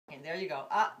thing. There you go.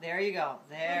 Ah, there you go.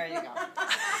 There you go.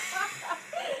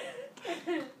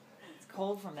 It's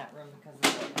cold from that room because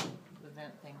the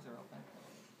vent things are open.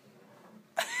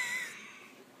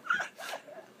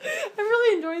 I'm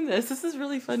really enjoying this. This is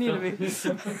really funny to me.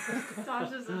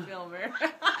 Tasha's a filmer.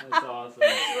 That's awesome.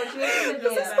 This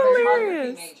is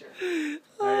hilarious.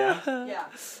 Oh, yeah? Yeah.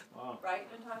 Wow. Right,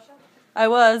 Natasha? I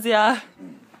was, yeah.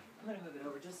 I'm going to move it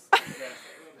over just a little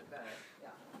bit better. Yeah.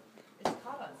 It's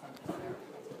caught on something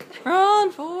there.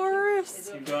 Run,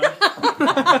 Forrest. Keep going.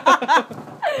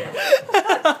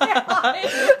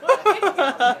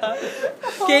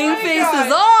 Game face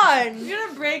is on. You're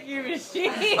gonna break your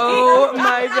machine. Oh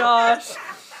my gosh.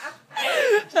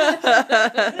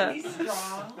 Isn't he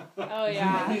strong? Oh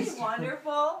yeah. He's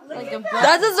wonderful. Look Like at a that.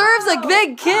 That deserves a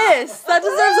big kiss. That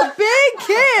deserves a big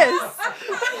kiss.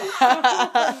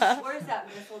 Where's that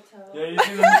mistletoe? Yeah, you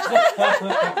see the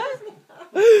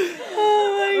Oh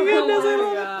my goodness. Oh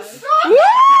my gosh. Woo!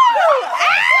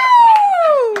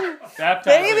 Ow!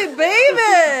 baptize Baby, it.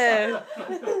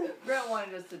 baby. Brent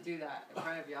wanted us to do that in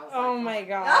front of you. I was Oh like, my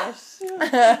gosh. So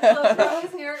Brent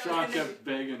was here. Sean kept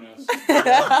begging us. Do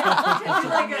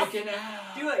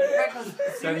it. Brent goes,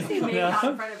 seriously, make it out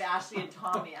in front of Ashley and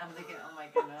Tommy. I'm thinking, oh my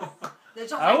goodness. Then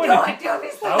Sean's I like, wouldn't- do it, do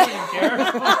it. I wouldn't care.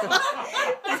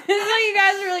 This is like you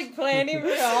guys were like planning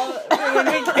for all for when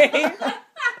we came.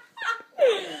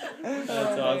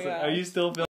 That's awesome. Are you still filming?